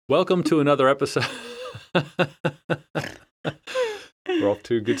Welcome to another episode. We're off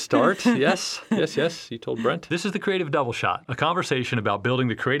to a good start. Yes. You told Brent. This is the Creative Double Shot, a conversation about building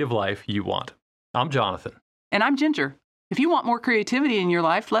the creative life you want. I'm Jonathan. And I'm Ginger. If you want more creativity in your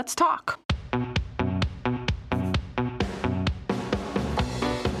life, let's talk.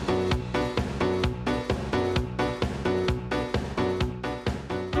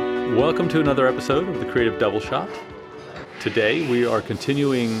 Welcome to another episode of the Creative Double Shot. Today we are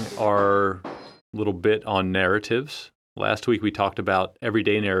continuing our little bit on narratives. Last week we talked about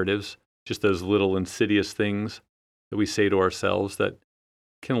everyday narratives, just those little insidious things that we say to ourselves that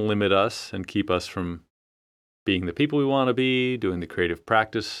can limit us and keep us from being the people we want to be, doing the creative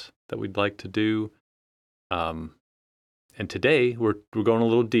practice that we'd like to do. And today we're going a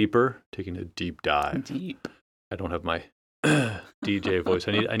little deeper, taking a deep dive. Deep. I don't have my DJ voice.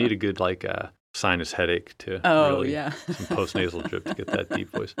 I need a good sinus headache to some postnasal drip to get that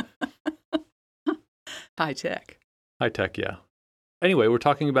deep voice. High tech, yeah. Anyway, we're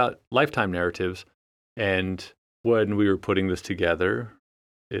talking about lifetime narratives, and when we were putting this together,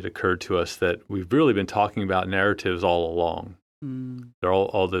 it occurred to us that we've really been talking about narratives all along. They're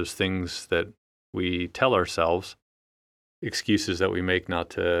all those things that we tell ourselves, excuses that we make not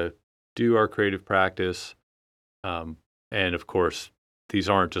to do our creative practice. And of course, these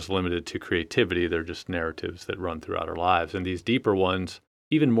aren't just limited to creativity. They're just narratives that run throughout our lives. And these deeper ones,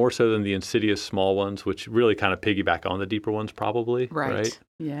 even more so than the insidious small ones, which really kind of piggyback on the deeper ones probably. Right?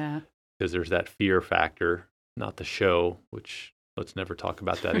 Yeah. Because there's that fear factor, not the show, which let's never talk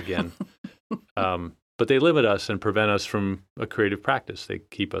about that again. But they limit us and prevent us from a creative practice. They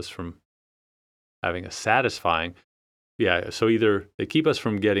keep us from having a satisfying. Yeah, so either they keep us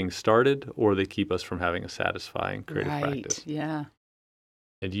from getting started or they keep us from having a satisfying creative practice. Yeah.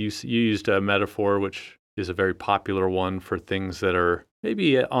 And you used a metaphor, which is a very popular one for things that are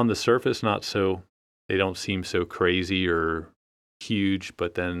maybe on the surface they don't seem so crazy or huge,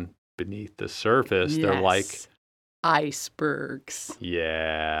 but then beneath the surface, they're like icebergs.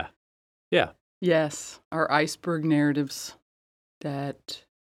 Yeah. Yes, our iceberg narratives that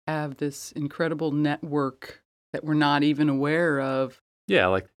have this incredible network that we're not even aware of. Yeah,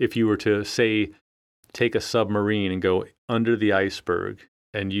 like if you were to say, take a submarine and go under the iceberg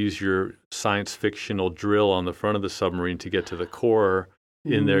and use your science fictional drill on the front of the submarine to get to the core,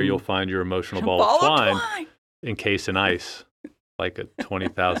 in there you'll find your emotional ball of twine encased in ice, like a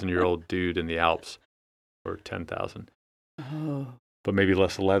 20,000-year-old dude in the Alps, or 10,000. Oh. But maybe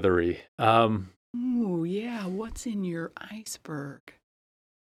less leathery. Ooh, yeah, what's in your iceberg?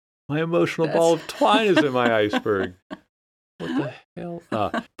 My emotional ball of twine is in my iceberg. What the hell?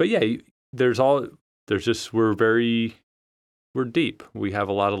 But yeah, we're deep. We have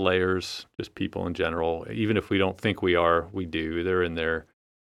a lot of layers, just people in general. Even if we don't think we are, we do. They're in there.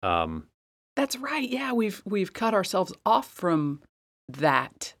 That's right. Yeah, we've cut ourselves off from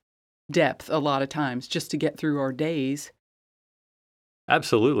that depth a lot of times just to get through our days.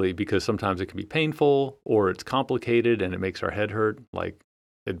 Absolutely, because sometimes it can be painful or it's complicated and it makes our head hurt, like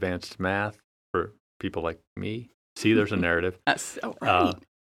advanced math for people like me. See, there's a narrative. That's so right.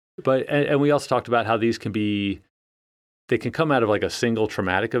 But we also talked about how these they can come out of like a single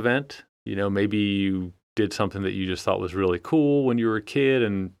traumatic event. You know, maybe you did something that you just thought was really cool when you were a kid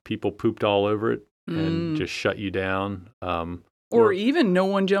and people pooped all over it and just shut you down. Or even no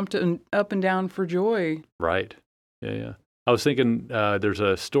one jumped up and down for joy. Right. Yeah. I was thinking there's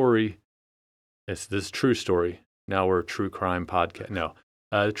a story. It's this true story. Now we're a true crime podcast. No.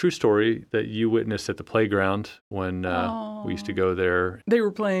 The true story that you witnessed at the playground when we used to go there. They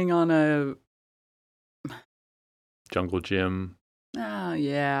were playing on a jungle gym. Oh,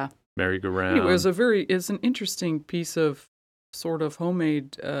 yeah. Merry-go-round. Anyway, it's an interesting piece of sort of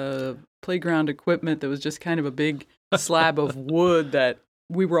homemade playground equipment that was just kind of a big slab of wood that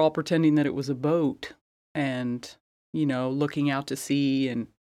we were all pretending that it was a boat and, looking out to sea. And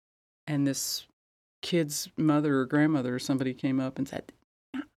this kid's mother or grandmother or somebody came up and said,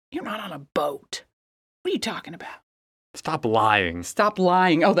 "You're not on a boat. What are you talking about? Stop lying." Stop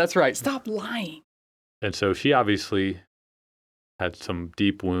lying. Oh, that's right. Stop lying. And so she obviously had some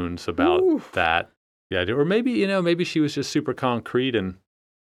deep wounds about that. Yeah, or maybe she was just super concrete and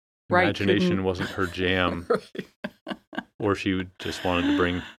imagination wasn't her jam. Right. Or she just wanted to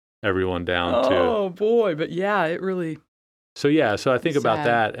bring everyone down too. Oh boy, but yeah, it really. So I think about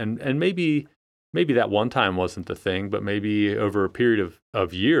that, and maybe that one time wasn't the thing, but maybe over a period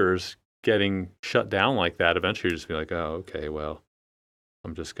of years, getting shut down like that, eventually you're just be like, oh, okay, well,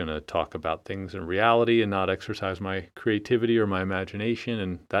 I'm just going to talk about things in reality and not exercise my creativity or my imagination,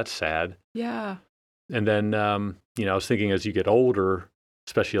 and that's sad. Yeah. And then, I was thinking as you get older,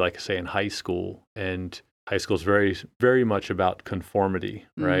 especially like say in high school. And high school is very, very much about conformity,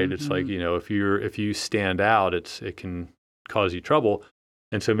 right? Mm-hmm. It's like, if you stand out, it can cause you trouble.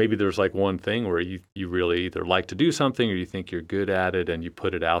 And so maybe there's like one thing where you really either like to do something or you think you're good at it and you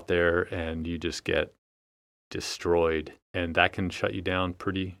put it out there and you just get destroyed. And that can shut you down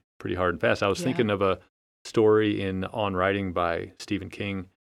pretty hard and fast. I was thinking of a story in On Writing by Stephen King,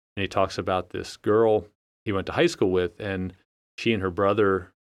 and he talks about this girl he went to high school with, and she and her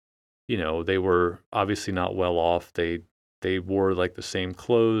brother, they were obviously not well off. They wore like the same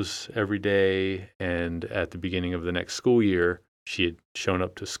clothes every day, and at the beginning of the next school year, she had shown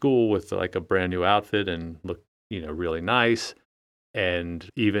up to school with like a brand new outfit and looked, really nice. And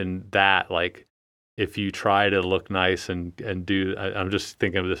even that, like, if you try to look nice and do, I'm just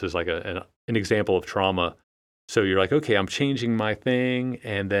thinking of this as like an example of trauma. So you're like, okay, I'm changing my thing,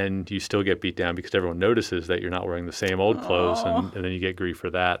 and then you still get beat down because everyone notices that you're not wearing the same old clothes, and then you get grief for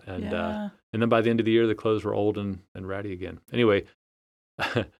that. And then by the end of the year, the clothes were old and ratty again. Anyway,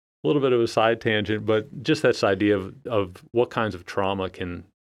 a little bit of a side tangent, but just this idea of what kinds of trauma can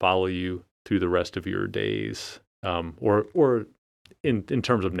follow you through the rest of your days, or in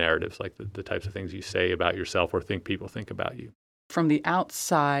terms of narratives, like the types of things you say about yourself or think people think about you. From the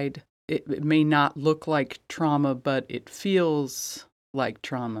outside, it may not look like trauma, but it feels like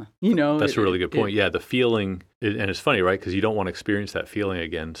trauma. That's a really good point. The feeling, and it's funny, right? Because you don't want to experience that feeling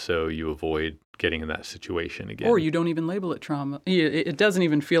again, so you avoid getting in that situation again. Or you don't even label it trauma. It doesn't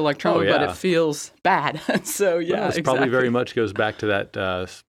even feel like trauma, but it feels bad. So, this probably very much goes back to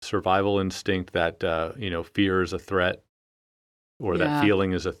that survival instinct that, fear is a threat, or that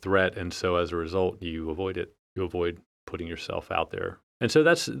feeling is a threat. And so as a result, you avoid it. You avoid putting yourself out there. And so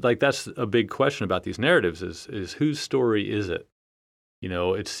that's a big question about these narratives is whose story is it?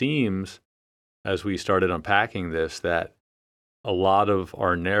 It seems, as we started unpacking this, that a lot of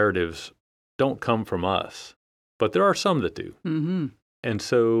our narratives don't come from us, but there are some that do. Mm-hmm. And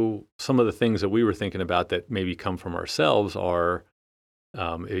so some of the things that we were thinking about that maybe come from ourselves are,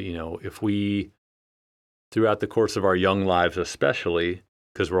 if we, throughout the course of our young lives especially,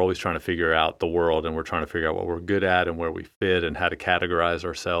 because we're always trying to figure out the world and we're trying to figure out what we're good at and where we fit and how to categorize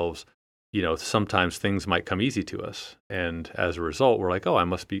ourselves, sometimes things might come easy to us. And as a result, we're like, oh,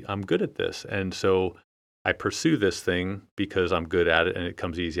 I'm good at this. And so I pursue this thing because I'm good at it and it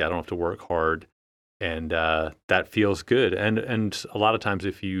comes easy. I don't have to work hard. And that feels good. And a lot of times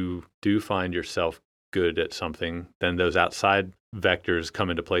if you do find yourself good at something, then those outside vectors come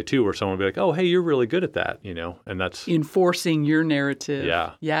into play too, where someone will be like, oh, hey, you're really good at that, and that's enforcing your narrative.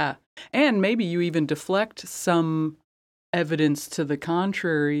 Yeah. And maybe you even deflect some evidence to the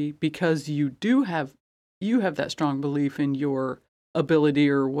contrary because you have that strong belief in your ability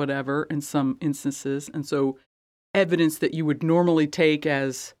or whatever in some instances. And so evidence that you would normally take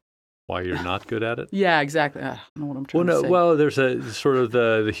as why you're not good at it? Yeah, exactly. I don't know what I'm trying to say. Well, there's a sort of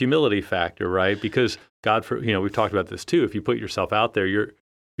the humility factor, right? Because we've talked about this too. If you put yourself out there, you're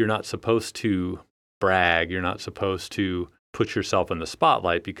not supposed to brag. You're not supposed to put yourself in the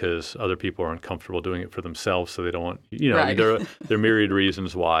spotlight because other people are uncomfortable doing it for themselves, so they don't want. Right. I mean, there are myriad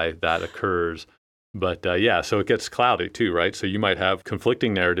reasons why that occurs. But so it gets cloudy too, right? So you might have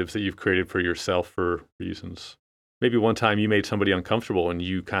conflicting narratives that you've created for yourself for reasons. Maybe one time you made somebody uncomfortable and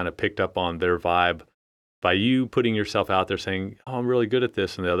you kind of picked up on their vibe by you putting yourself out there saying, oh, I'm really good at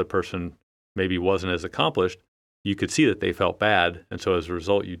this, and the other person maybe wasn't as accomplished. You could see that they felt bad, and so as a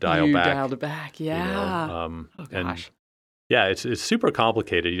result, you dialed it back, yeah. Oh, gosh. And it's super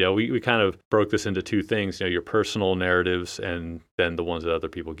complicated. We kind of broke this into two things, your personal narratives and then the ones that other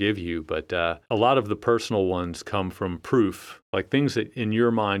people give you. But a lot of the personal ones come from proof, like things that in your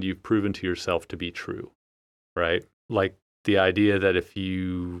mind you've proven to yourself to be true. Right? Like the idea that if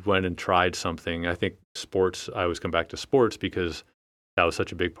you went and tried something, I think sports, I always come back to sports because that was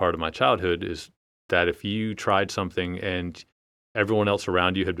such a big part of my childhood, is that if you tried something and everyone else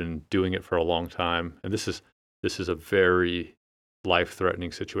around you had been doing it for a long time, and this is a very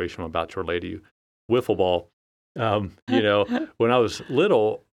life-threatening situation I'm about to relate to you. Wiffle ball, when I was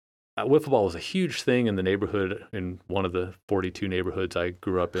little, wiffle ball was a huge thing in the neighborhood, in one of the 42 neighborhoods I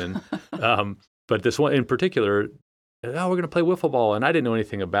grew up in. But this one in particular, we're going to play wiffle ball. And I didn't know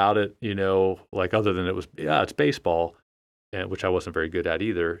anything about it, like other than it's baseball, which I wasn't very good at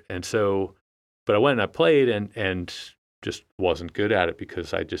either. And so, but I went and I played and just wasn't good at it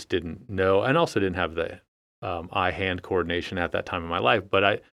because I just didn't know. And also didn't have the eye-hand coordination at that time in my life.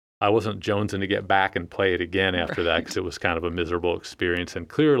 But I wasn't jonesing to get back and play it again after that because it was kind of a miserable experience. And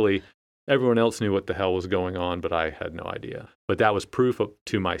clearly, everyone else knew what the hell was going on, but I had no idea. But that was proof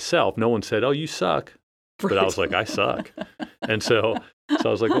to myself. No one said, oh, you suck. But I was like, I suck. And so So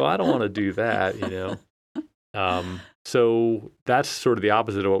I was like, well, I don't want to do that, So that's sort of the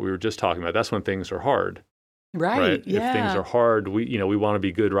opposite of what we were just talking about. That's when things are hard, right? Yeah. If things are hard, we want to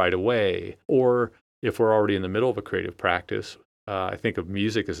be good right away. Or if we're already in the middle of a creative practice, I think of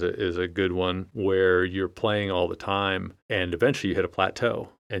music as a good one where you're playing all the time and eventually you hit a plateau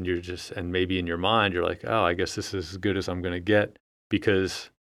and and maybe in your mind, you're like, oh, I guess this is as good as I'm going to get, because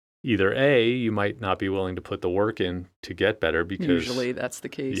either A, you might not be willing to put the work in to get better because usually that's the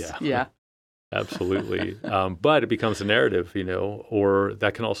case. Yeah. Absolutely. But it becomes a narrative, or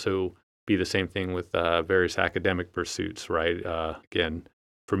that can also be the same thing with various academic pursuits, right? Again,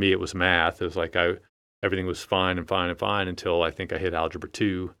 for me, it was math. It was like everything was fine and fine and fine until I think I hit Algebra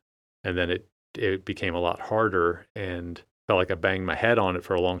 2. And then it became a lot harder and felt like I banged my head on it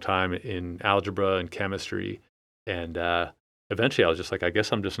for a long time in algebra and chemistry. And eventually I was just like, I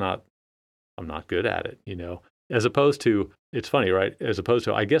guess I'm not good at it, As opposed to, it's funny, right? As opposed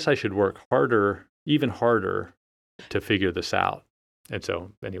to, I guess I should work harder, even harder, to figure this out. And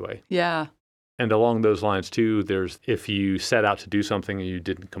so, anyway. Yeah. And along those lines, too, if you set out to do something and you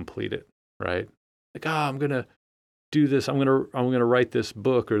didn't complete it, right? Like, I'm going to do this. I'm going to write this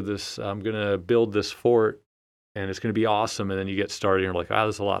book, or I'm going to build this fort, and it's going to be awesome. And then you get started and you're like,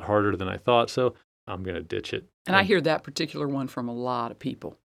 this is a lot harder than I thought. So I'm going to ditch it. And I hear that particular one from a lot of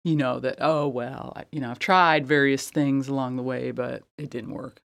people. That, I've tried various things along the way, but it didn't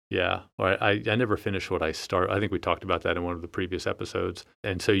work. Yeah. I never finished what I started. I think we talked about that in one of the previous episodes.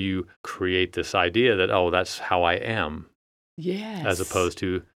 And so you create this idea that, that's how I am. Yes. As opposed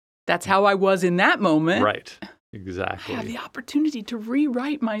to, that's how I was in that moment. Right. Exactly. I have the opportunity to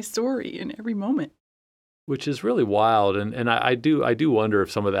rewrite my story in every moment. Which is really wild. And I do wonder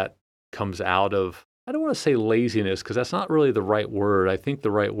if some of that comes out of, I don't want to say laziness, because that's not really the right word. I think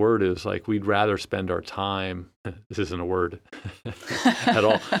the right word is like, we'd rather spend our time, this isn't a word at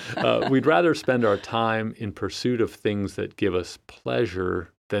all. We'd rather spend our time in pursuit of things that give us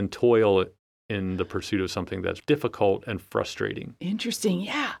pleasure than toil in the pursuit of something that's difficult and frustrating. Interesting.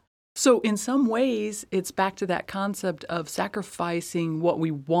 Yeah. So in some ways, it's back to that concept of sacrificing what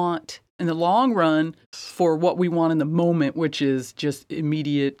we want in the long run for what we want in the moment, which is just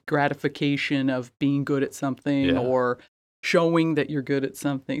immediate gratification of being good at something or showing that you're good at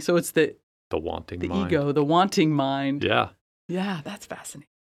something. So it's the wanting mind. Ego, the wanting mind. Yeah. Yeah, that's fascinating.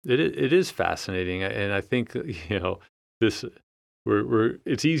 It is fascinating. And I think, this...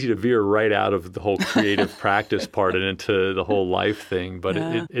 it's easy to veer right out of the whole creative practice part and into the whole life thing, but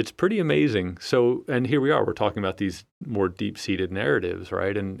it's pretty amazing. So, and here we are, we're talking about these more deep-seated narratives,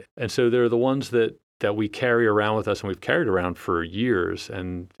 right? And so they're the ones that we carry around with us and we've carried around for years.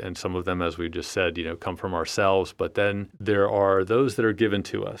 And some of them, as we just said, come from ourselves. But then there are those that are given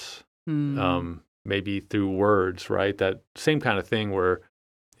to us, maybe through words, right? That same kind of thing where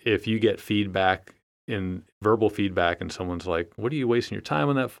if you get feedback, in verbal feedback, and someone's like, what are you wasting your time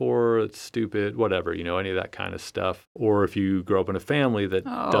on that for? It's stupid, whatever, any of that kind of stuff. Or if you grow up in a family that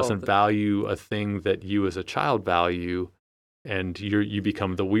doesn't value a thing that you as a child value, and you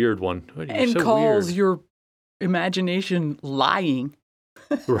become the weird one. And so calls weird. Your imagination lying.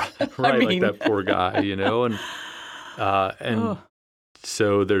 Right, like that poor guy, and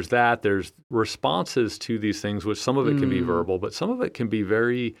so there's that. There's responses to these things, which some of it can be verbal, but some of it can be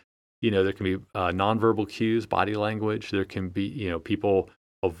very... there can be nonverbal cues, body language. There can be, people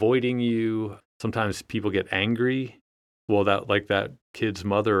avoiding you. Sometimes people get angry. Well, that kid's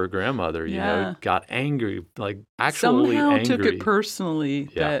mother or grandmother, got angry, like actually somehow angry. Took it personally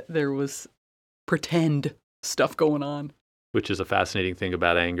that there was pretend stuff going on. Which is a fascinating thing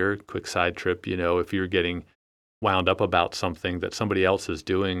about anger. Quick side trip, if you're getting wound up about something that somebody else is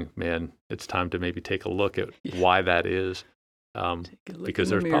doing, man, it's time to maybe take a look at why that is. Because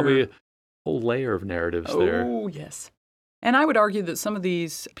there's probably a whole layer of narratives there. Oh, yes. And I would argue that some of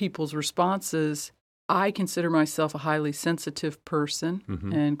these people's responses, I consider myself a highly sensitive person,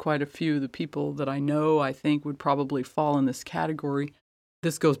 and quite a few of the people that I know, I think, would probably fall in this category.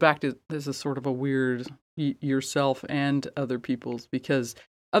 This goes back to, this is sort of a weird yourself and other people's, because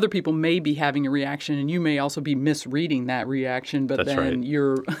other people may be having a reaction and you may also be misreading that reaction, but That's then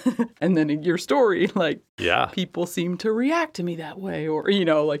right. and then in your story, people seem to react to me that way, or,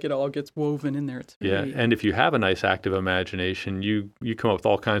 like it all gets woven in there. It's very... And if you have a nice active imagination, you come up with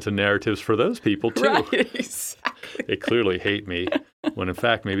all kinds of narratives for those people too. Right, exactly. They clearly hate me, when in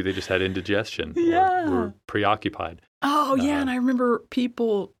fact, maybe they just had indigestion or were preoccupied. Oh, yeah, and I remember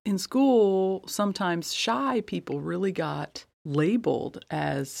people in school, sometimes shy people really got labeled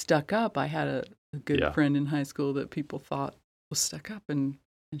as stuck up. I had a good friend in high school that people thought was stuck up, and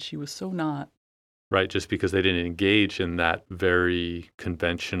she was so not. right? Just because they didn't engage in that very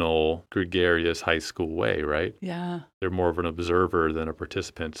conventional, gregarious high school way, right? Yeah. They're more of an observer than a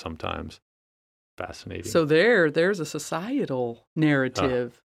participant sometimes. Fascinating. So there's a societal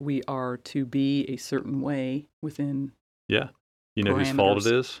narrative. We are to be a certain way within Yeah. You know whose fault parameters.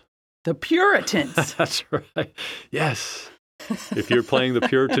 it is? The Puritans. That's right. Yes. If you're playing the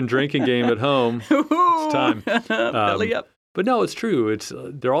Puritan drinking game at home, it's time. Belly up. But no, it's true. It's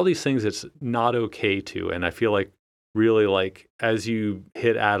there are all these things it's not okay to, and I feel like really like as you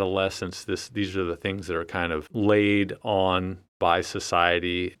hit adolescence, these are the things that are kind of laid on by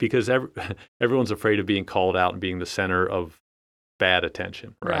society because everyone's afraid of being called out and being the center of bad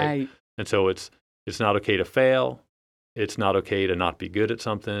attention, right? And so it's not okay to fail. It's not okay to not be good at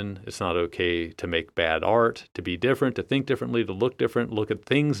something. It's not okay to make bad art, to be different, to think differently, to look different, look at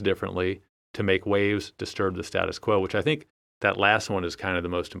things differently, to make waves, disturb the status quo, which I think that last one is kind of the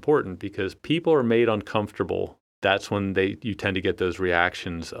most important because people are made uncomfortable. That's when you tend to get those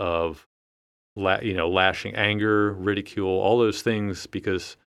reactions of, lashing anger, ridicule, all those things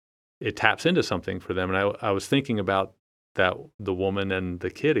because it taps into something for them. And I was thinking about the woman and the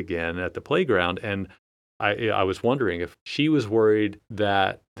kid again at the playground, and I was wondering if she was worried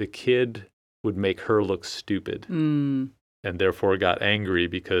that the kid would make her look stupid and therefore got angry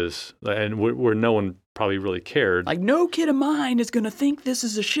because, and where no one probably really cared. Like, no kid of mine is going to think this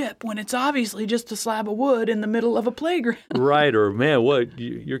is a ship when it's obviously just a slab of wood in the middle of a playground. Right. Or, man,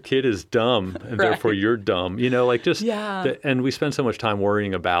 your kid is dumb and therefore you're dumb. And we spend so much time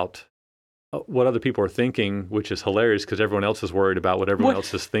worrying about what other people are thinking, which is hilarious because everyone else is worried about what everyone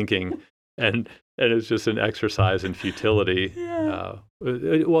else is thinking. And it's just an exercise in futility. Yeah.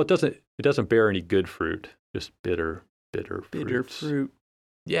 It doesn't bear any good fruit, just bitter fruit.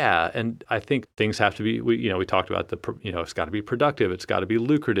 Yeah, and I think things have to be. We talked about it's got to be productive. It's got to be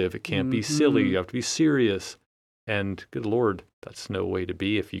lucrative. It can't be silly. You have to be serious. And good Lord, that's no way to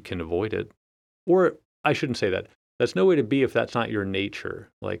be if you can avoid it. Or I shouldn't say that. That's no way to be if that's not your nature.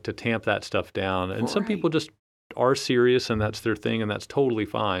 Like to tamp that stuff down. And some people just are serious, and that's their thing, and that's totally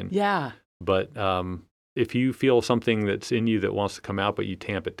fine. Yeah. But if you feel something that's in you that wants to come out, but you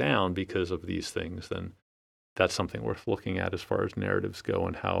tamp it down because of these things, then that's something worth looking at as far as narratives go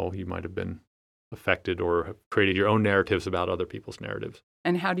and how you might have been affected or have created your own narratives about other people's narratives.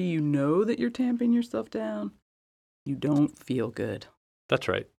 And how do you know that you're tamping yourself down? You don't feel good. That's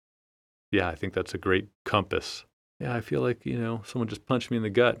right. Yeah, I think that's a great compass. Yeah, I feel like, someone just punched me in the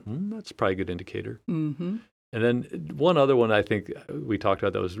gut. That's probably a good indicator. Mm-hmm. And then one other one I think we talked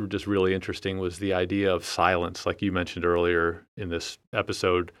about that was just really interesting was the idea of silence, like you mentioned earlier in this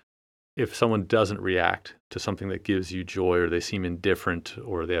episode. If someone doesn't react to something that gives you joy or they seem indifferent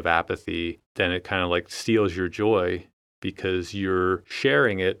or they have apathy, then it kind of like steals your joy because you're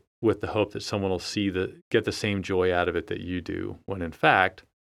sharing it with the hope that someone will get the same joy out of it that you do. When in fact,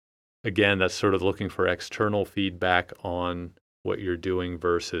 again, that's sort of looking for external feedback on what you're doing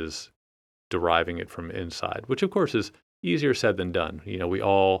versus deriving it from inside, which of course is easier said than done. We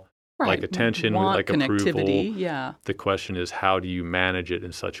all like attention, we like approval. Yeah. The question is, how do you manage it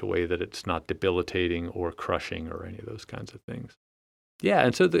in such a way that it's not debilitating or crushing or any of those kinds of things? Yeah,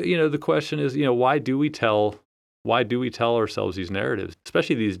 and so the question is, why do we tell ourselves these narratives,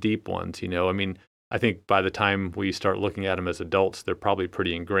 especially these deep ones? I think by the time we start looking at them as adults, they're probably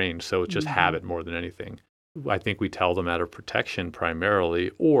pretty ingrained. So it's just habit more than anything. I think we tell them out of protection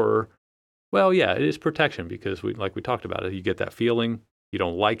primarily, or, well, yeah, it is protection because like we talked about it, you get that feeling, you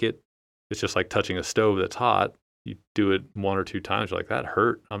don't like it. It's just like touching a stove that's hot. You do it one or two times, you're like, that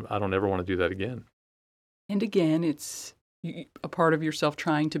hurt. I don't ever want to do that again. And again, it's a part of yourself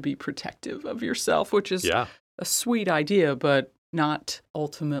trying to be protective of yourself, which is a sweet idea, but not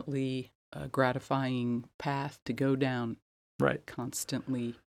ultimately a gratifying path to go down. Right.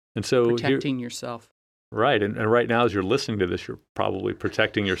 Constantly and so protecting yourself. Right. And right now, as you're listening to this, you're probably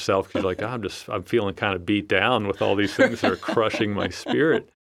protecting yourself because you're like, I'm feeling kind of beat down with all these things that are crushing my spirit.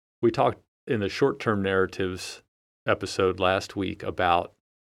 We talked in the short-term narratives episode last week about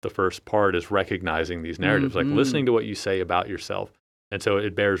the first part is recognizing these narratives, like listening to what you say about yourself. And so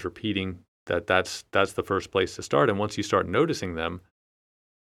it bears repeating that's the first place to start. And once you start noticing them,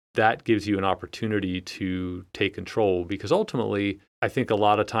 that gives you an opportunity to take control because ultimately, I think a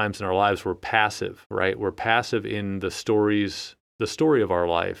lot of times in our lives we're passive, right? We're passive in the story of our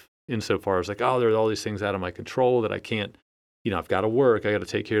life insofar as like, there are all these things out of my control that I can't, I've got to work, I got to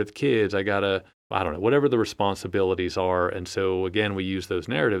take care of the kids, I don't know, whatever the responsibilities are. And so again, we use those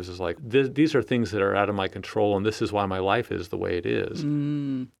narratives as like, these are things that are out of my control and this is why my life is the way it is.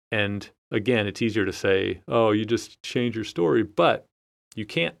 And again, it's easier to say, you just change your story. But you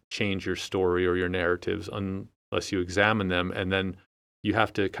can't change your story or your narratives unless you examine them, and then you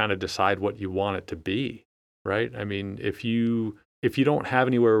have to kind of decide what you want it to be, right? I mean, if you don't have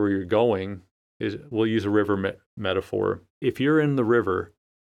anywhere where you're going, we'll use a river metaphor. If you're in the river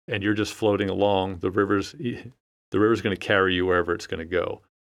and you're just floating along, the river's going to carry you wherever it's going to go.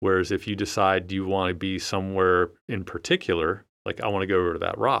 Whereas if you decide you want to be somewhere in particular, like I want to go over to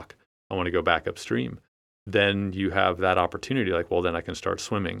that rock, I want to go back upstream, then you have that opportunity. Like, well, then I can start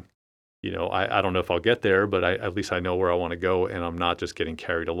swimming. You know, I don't know if I'll get there, but at least I know where I want to go, and I'm not just getting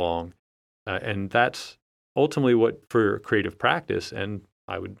carried along. And that's ultimately what, for creative practice, and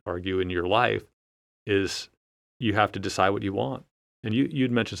I would argue in your life, is you have to decide what you want. And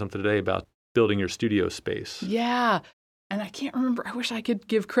you'd mentioned something today about building your studio space. Yeah. And I can't remember. I wish I could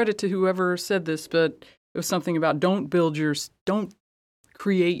give credit to whoever said this, but it was something about don't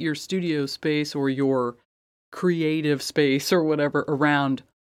create your studio space or your creative space or whatever around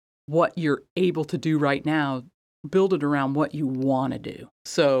what you're able to do right now. Build it around what you want to do.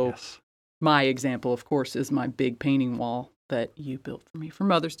 So Yes. My example, of course, is my big painting wall that you built for me for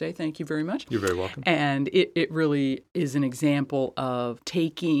Mother's Day. Thank you very much. You're very welcome. And it really is an example of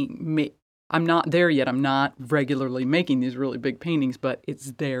I'm not there yet. I'm not regularly making these really big paintings, but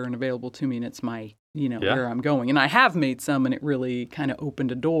it's there and available to me, and it's my, where I'm going. And I have made some, and it really kind of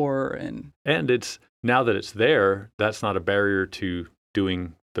opened a door. And it's, now that it's there, that's not a barrier to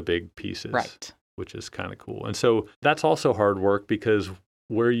doing the big pieces. Right. Which is kind of cool. And so that's also hard work, because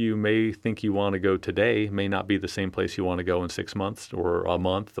where you may think you want to go today may not be the same place you want to go in 6 months or a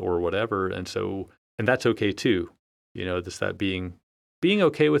month or whatever. And that's okay too. That being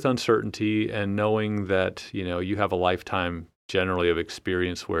okay with uncertainty and knowing that, you have a lifetime generally of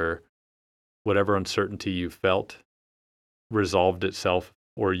experience where whatever uncertainty you felt resolved itself,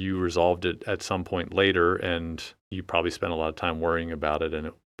 or you resolved it at some point later, and you probably spent a lot of time worrying about it, and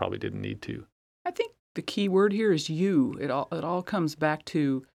it probably didn't need to. I think the key word here is you. It all comes back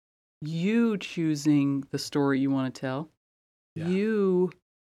to you choosing the story you want to tell. Yeah. You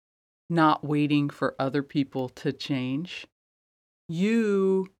not waiting for other people to change.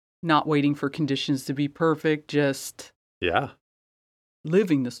 You not waiting for conditions to be perfect, just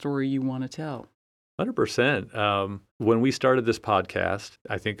living the story you want to tell. 100%. When we started this podcast,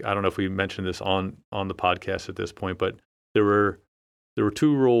 I don't know if we mentioned this on the podcast at this point, but there were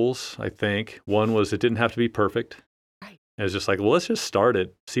 2 rules, I think. One was it didn't have to be perfect. Right. And it's just like, well, let's just start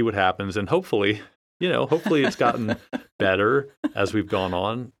it, see what happens. And hopefully it's gotten better as we've gone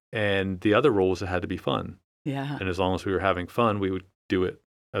on. And the other rule was it had to be fun. Yeah. And as long as we were having fun, we would do it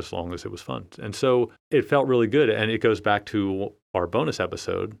as long as it was fun. And so it felt really good. And it goes back to our bonus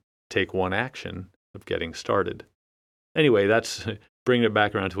episode, Take One Action, of getting started. Anyway, that's bringing it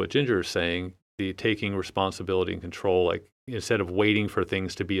back around to what Ginger is saying, the taking responsibility and control. Like, instead of waiting for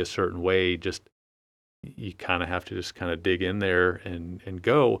things to be a certain way, you kind of have to just kind of dig in there and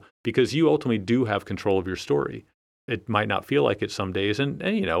go, because you ultimately do have control of your story. It might not feel like it some days. And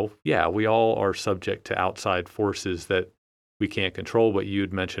we all are subject to outside forces that we can't control. But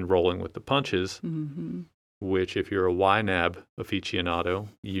you'd mentioned rolling with the punches, mm-hmm. which if you're a YNAB aficionado,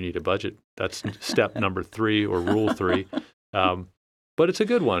 you need a budget. That's step number 3 or rule 3. But it's a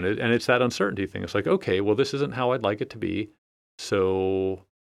good one. And it's that uncertainty thing. It's like, okay, well, this isn't how I'd like it to be. So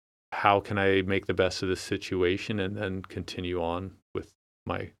how can I make the best of this situation and then continue on with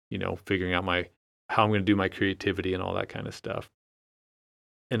my, figuring out how I'm going to do my creativity and all that kind of stuff.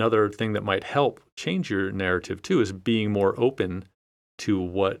 Another thing that might help change your narrative too is being more open to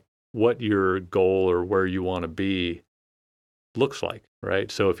what your goal or where you want to be looks like,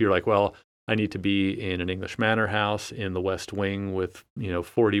 right? So if you're like, well, I need to be in an English manor house in the West Wing with,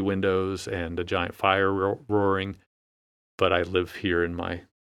 40 windows and a giant fire roaring, but I live here in my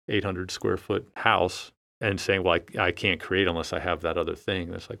 800 square foot house, and saying, well, I can't create unless I have that other thing.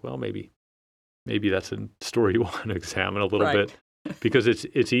 And it's like, well, maybe that's a story you want to examine a little bit, because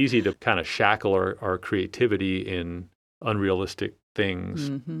it's easy to kind of shackle our creativity in unrealistic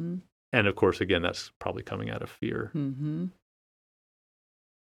things. Mm-hmm. And of course, again, that's probably coming out of fear. Mm-hmm.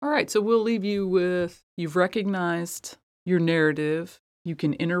 All right, so we'll leave you with, you've recognized your narrative. You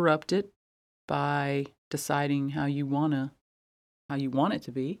can interrupt it by deciding how you want it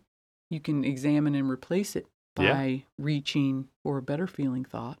to be. You can examine and replace it by reaching for a better feeling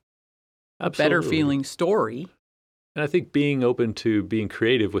thought, Absolutely. A better feeling story. And I think being open to being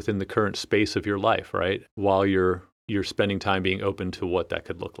creative within the current space of your life, right? While you're spending time being open to what that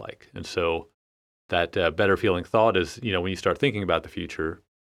could look like. And so that better feeling thought is, when you start thinking about the future,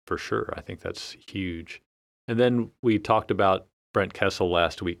 for sure, I think that's huge. And then we talked about Brent Kessel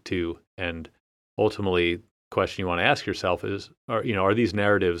last week too. And ultimately, question you want to ask yourself is, are these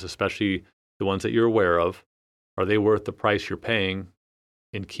narratives, especially the ones that you're aware of, are they worth the price you're paying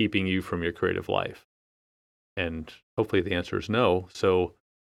in keeping you from your creative life? And hopefully the answer is no. So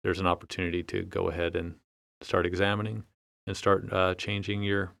there's an opportunity to go ahead and start examining and start changing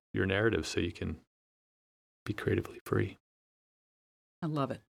your narrative so you can be creatively free. I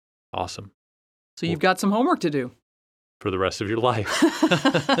love it. Awesome. So you've got some homework to do. For the rest of your life,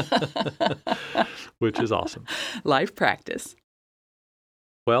 which is awesome. Life practice.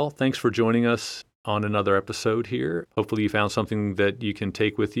 Well, thanks for joining us on another episode here. Hopefully you found something that you can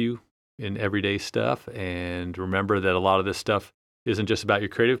take with you in everyday stuff. And remember that a lot of this stuff isn't just about your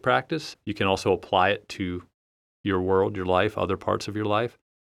creative practice. You can also apply it to your world, your life, other parts of your life.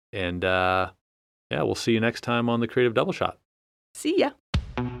 And we'll see you next time on the Creative Double Shot. See ya.